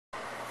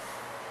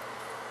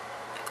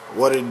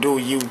What it do,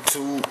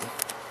 YouTube?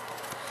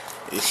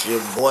 It's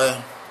your boy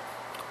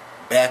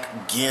back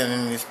again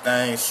in this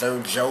thing, Sir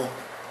Joe.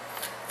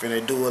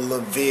 Finna do a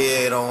little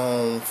vid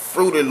on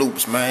Fruity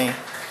Loops, man.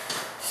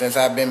 Since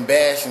I've been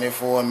bashing it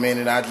for a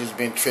minute, I just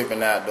been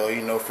tripping out though.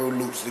 You know, Fruity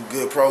Loops is a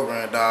good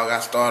program, dog.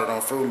 I started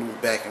on Fruity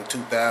Loops back in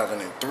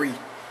 2003.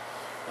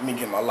 Let me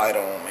get my light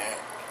on, man.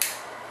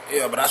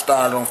 Yeah, but I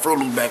started on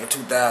Fruity Loops back in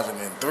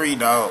 2003,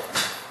 dog.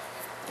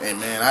 And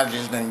man, I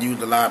just done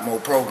used a lot more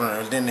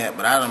programs than that,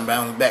 but I done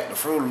bounced back to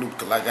Fruity Loops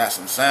because I got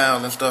some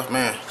sounds and stuff,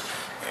 man.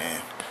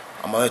 And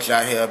I'm gonna let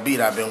y'all hear a beat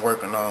I've been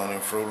working on in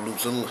Fruity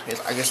Loops.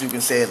 I guess you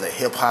can say it's a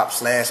hip-hop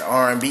 /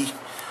 R&B,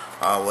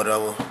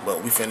 whatever,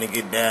 but we finna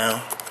get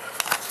down.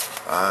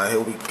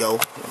 Here we go.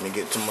 Let me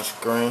get to my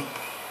screen.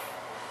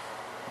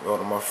 Go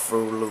to my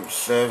Fruity Loops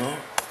 7.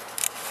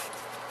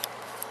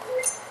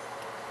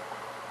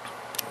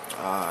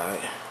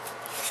 Alright.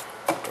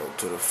 Go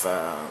to the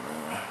file,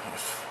 man.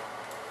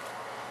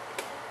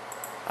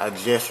 I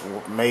just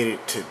made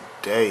it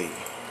today.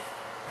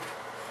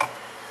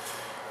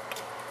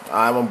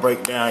 I'm gonna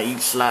break down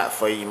each slot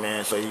for you,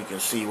 man, so you can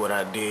see what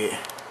I did.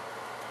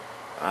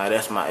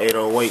 That's my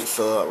 808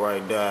 sub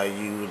right there I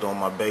used on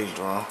my bass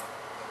drum.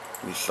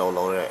 Let me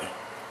solo that.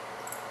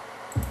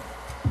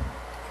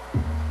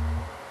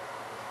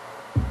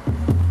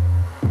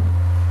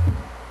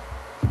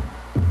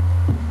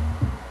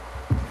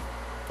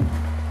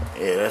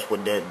 Yeah, that's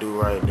what that do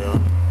right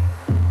there.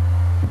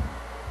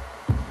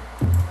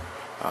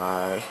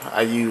 Alright,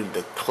 I used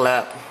the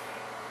clap.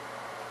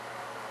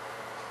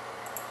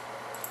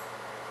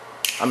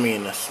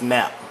 The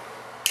snap.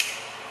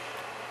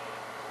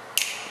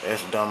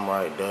 That's done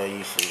right there,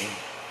 you see.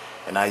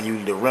 And I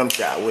used the rim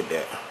shot with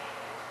that.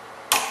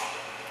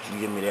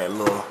 Give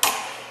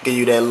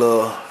you that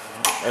little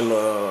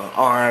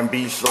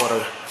R&B sort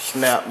of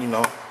snap, you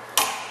know.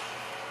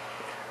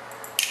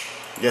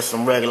 Just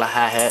some regular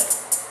hi-hat.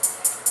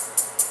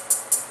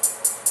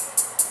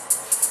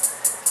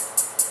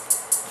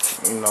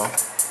 You know.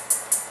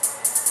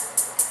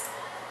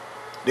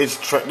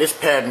 This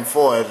pattern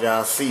 4, as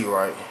y'all see,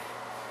 right?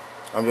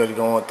 I'm just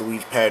going through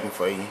each pattern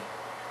for you.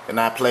 And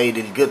I played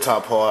this guitar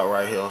part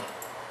right here.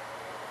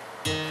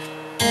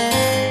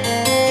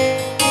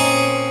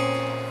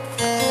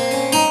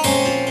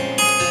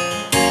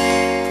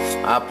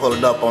 I pull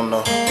it up on the...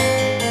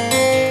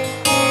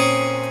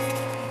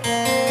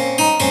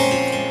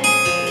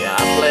 Yeah,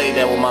 I played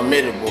that with my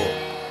MIDI board.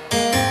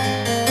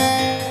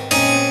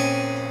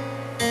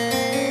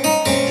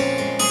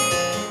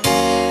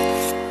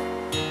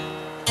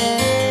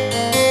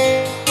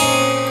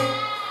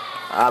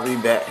 I'll be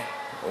back.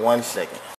 1 second.